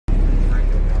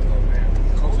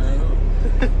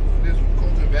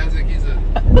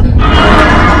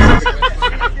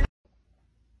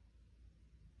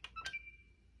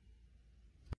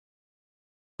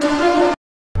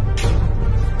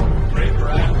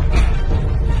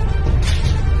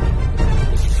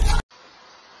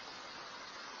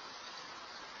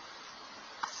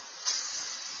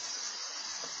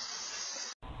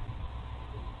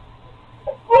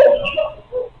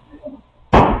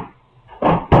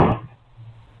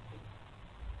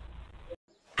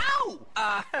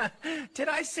Did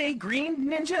I say green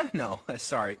ninja? No,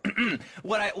 sorry.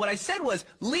 What I said was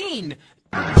lean.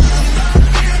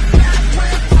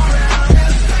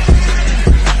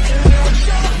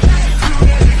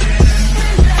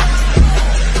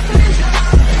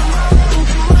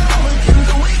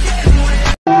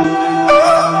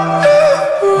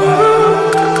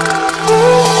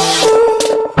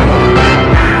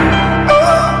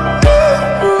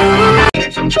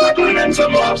 Some chocolate and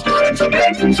some lobster and some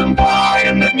eggs and some pie,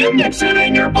 and then you mix it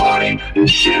in your body and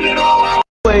shit it all out.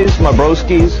 Anyways, my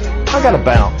broskies, I gotta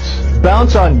bounce.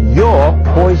 Bounce on your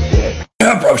boy's dick.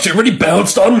 Yeah, bro, she really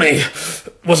bounced on me.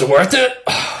 Was it worth it?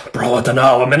 Bro, I don't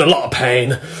know, I'm in a lot of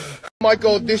pain. Oh my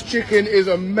god, this chicken is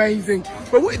amazing.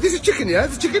 Bro, wait, this is chicken, yeah?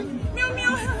 This is chicken? Meow,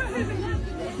 meow.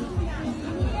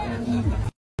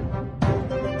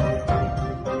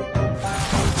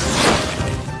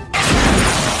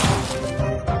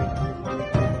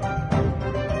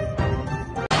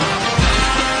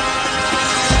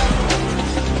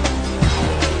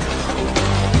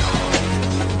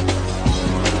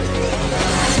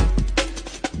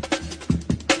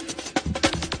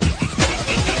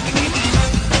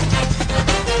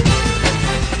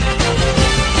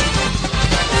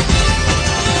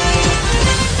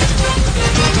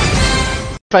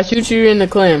 If I shoot you in the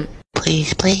clam.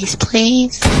 Please, please,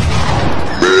 please.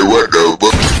 Man, what the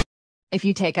fuck? If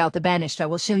you take out the banished, I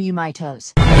will show you my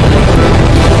toes.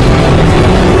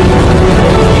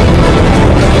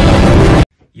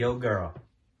 Yo, girl.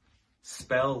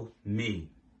 Spell me.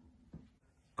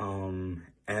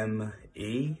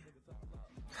 M-E?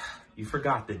 You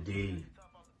forgot the D.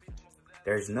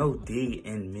 There's no D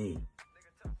in me.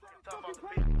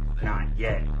 Not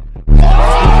yet.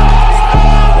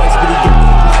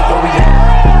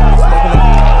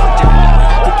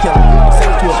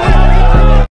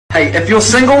 Hey, if you're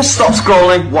single, stop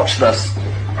scrolling, watch this.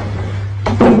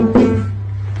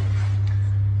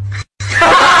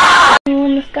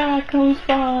 When the sky comes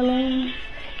falling,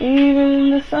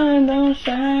 even the sun don't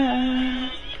shine.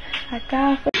 I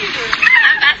got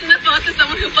I'm passing the phone to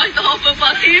someone who fucked the whole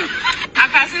football team. I'm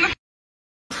passing the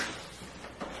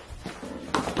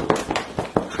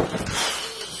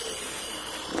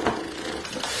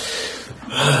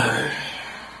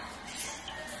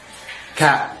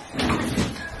Cat.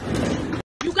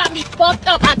 You got me fucked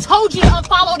up. I told you to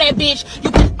unfollow that bitch.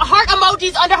 You put heart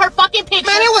emojis under her fucking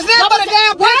picture. Man, it was there but a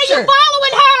damn picture. Why are you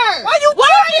following her? Why are you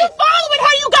following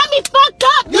her? You got me fucked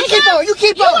up, You nigga. keep on, you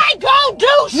keep on. You ain't gon' do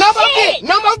No shit. more dick,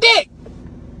 no more dick.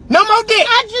 No more dick,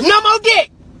 no more dick.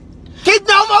 Keep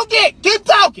no more dick, keep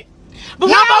talking. But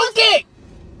No more dick.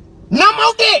 No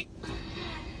more dick.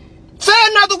 Say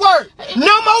another word.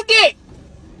 No more dick.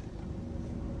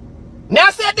 Now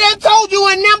I sat there and told you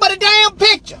in them but a damn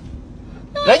picture.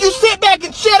 Now you sit back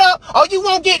and shut up or you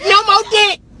won't get no more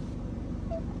dick.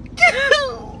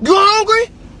 You hungry?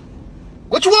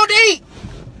 What you want to eat?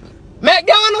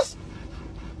 McDonald's?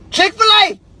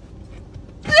 Chick-fil-A?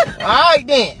 Alright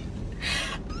then.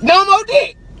 No more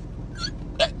dick.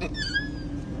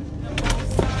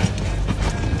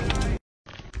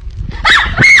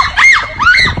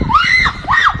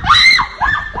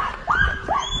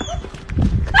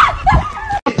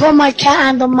 Put my cat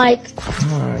on the mic.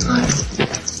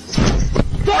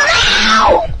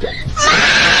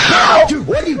 Dude,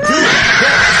 what are you doing?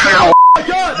 Oh my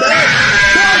god, man!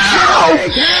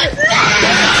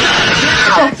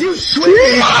 You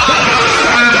sweet!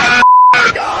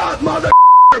 God, mother!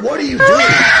 What are you doing?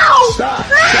 Stop!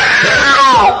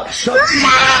 Stop!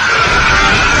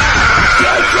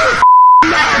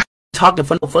 Talking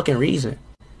for no fucking reason.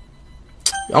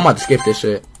 I'm about to skip this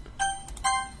shit.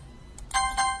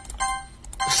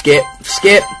 Skip.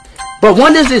 But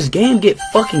when does this game get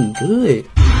fucking good?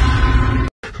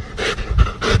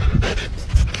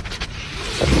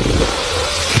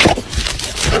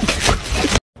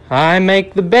 I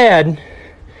make the bed,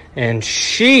 and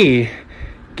she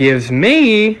gives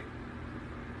me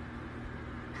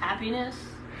Happiness?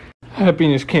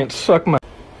 happiness. Can't suck my.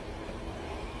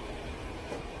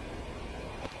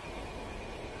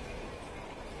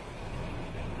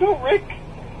 No, Rick.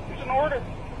 There's an order.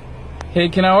 Hey,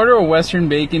 can I order a Western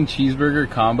bacon cheeseburger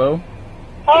combo?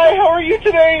 Hi, how are you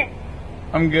today?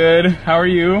 I'm good. How are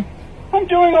you? I'm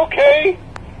doing okay.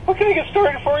 What can I get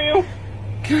started for you?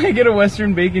 Can I get a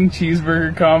Western bacon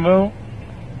cheeseburger combo?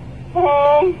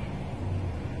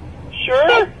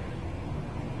 Sure.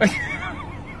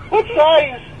 What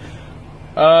size?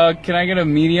 Can I get a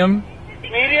medium?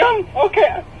 Medium?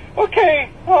 Okay. What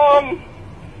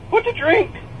to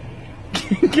drink?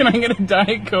 Can I get a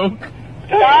Diet Coke?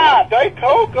 Diet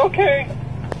Coke? Okay.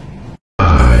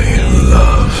 I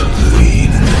love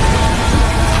lean.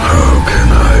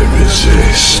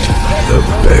 resist a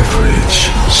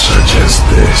beverage such as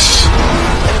this,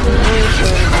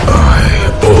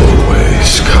 I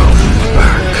always come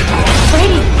back.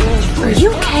 Brady, are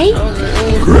you okay?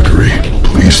 Gregory,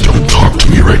 please don't talk to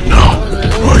me right now.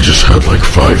 I just had like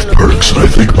 5 perks and I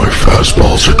think my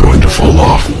fastballs are going to fall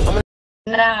off.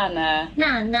 Nana.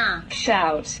 Nah.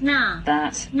 Shout. Nah.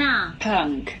 That. Nah.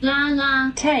 Punk.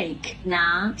 La. Take.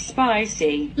 Nah.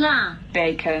 Spicy. La.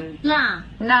 Bacon. La.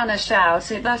 Nana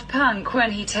shouts at that punk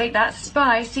when he take that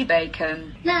spicy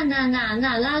bacon. La.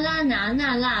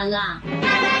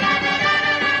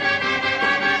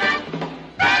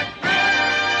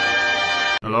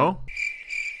 Hello?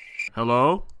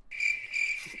 Hello?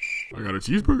 I got a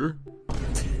cheeseburger.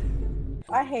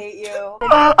 I hate you.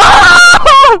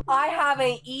 I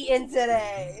haven't eaten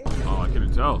today. Oh, I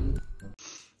couldn't tell.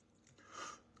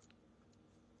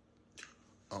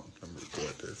 I'm gonna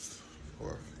record this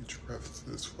for future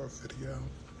references for a video.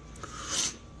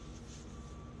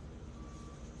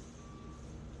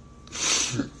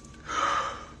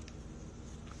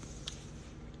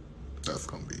 That's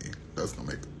gonna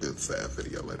make a good sad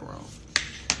video later on.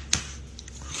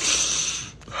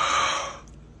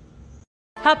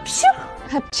 Hapchu.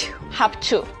 Hapchu.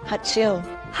 Hapchu. Hapchu.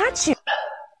 Hapchu.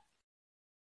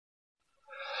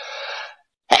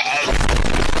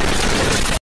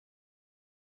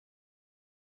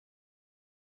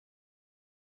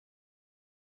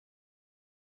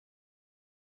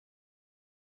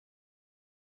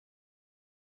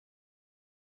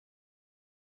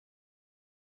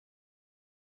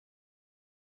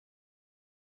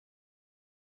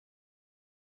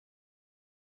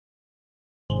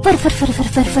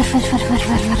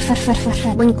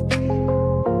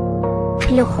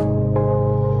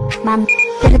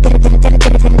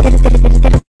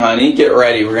 Honey, get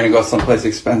ready. We're gonna go someplace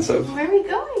expensive. Where are we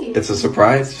going? It's a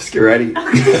surprise. Just get ready.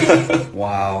 Okay.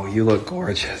 Wow, you look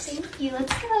gorgeous. Thank you.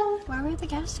 Let's go. Where are we at the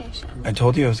gas station? I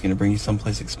told you I was gonna bring you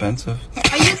someplace expensive.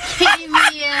 Are you kidding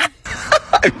me?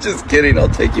 I'm just kidding. I'll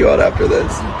take you out after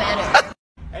this. Better.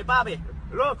 Hey, Bobby.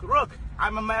 Look.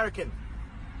 I'm American.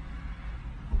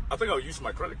 I think I'll use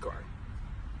my credit card.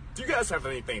 Do you guys have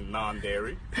anything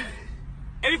non-dairy?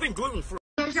 Anything gluten-free?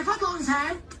 There's your footlongs,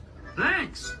 Hank.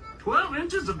 Thanks. 12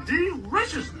 inches of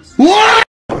deliciousness. What?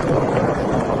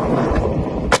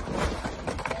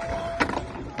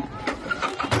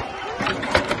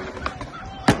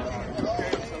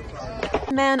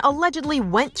 Man allegedly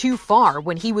went too far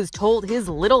when he was told his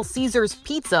Little Caesars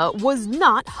pizza was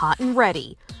not hot and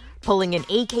ready, pulling an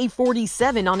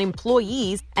AK-47 on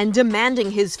employees and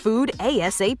demanding his food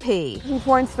ASAP. He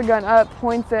points the gun up,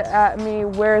 points it at me.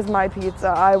 Where's my pizza?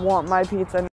 I want my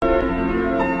pizza.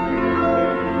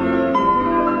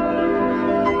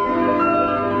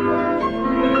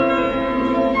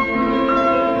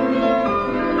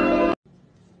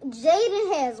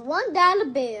 Jaden has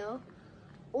 $1 bill,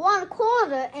 1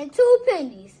 quarter, and 2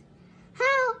 pennies.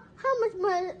 How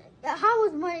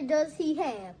much money does he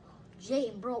have?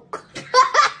 Jaden broke.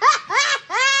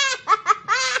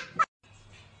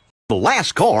 The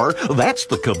last car, that's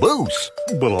the caboose.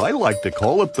 But I like to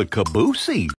call it the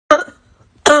caboosey.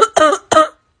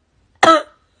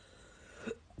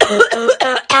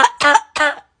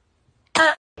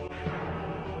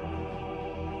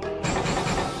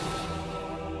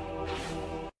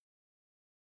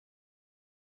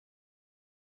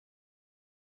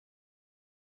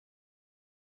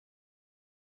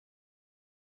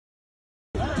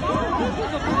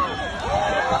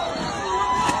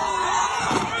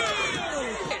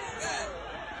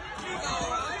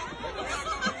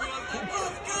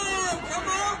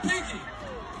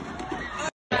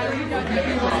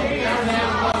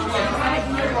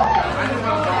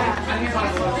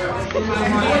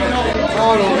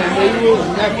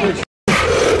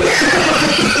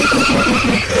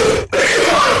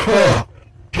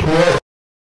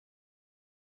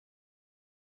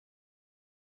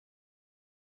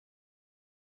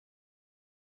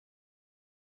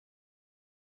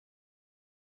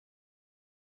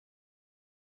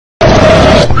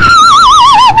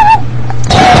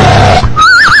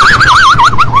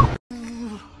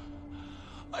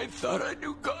 I thought I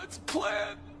knew God's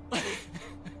plan.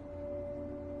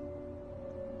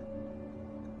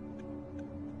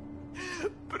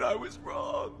 But I was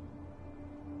wrong.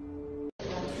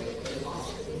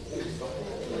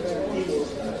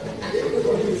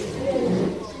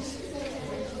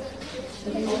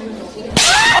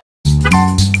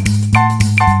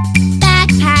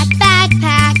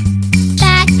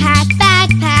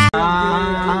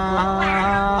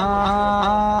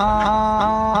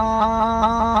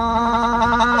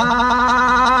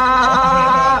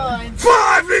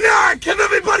 Can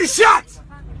everybody body shot!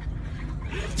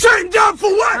 Shut him down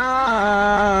for what?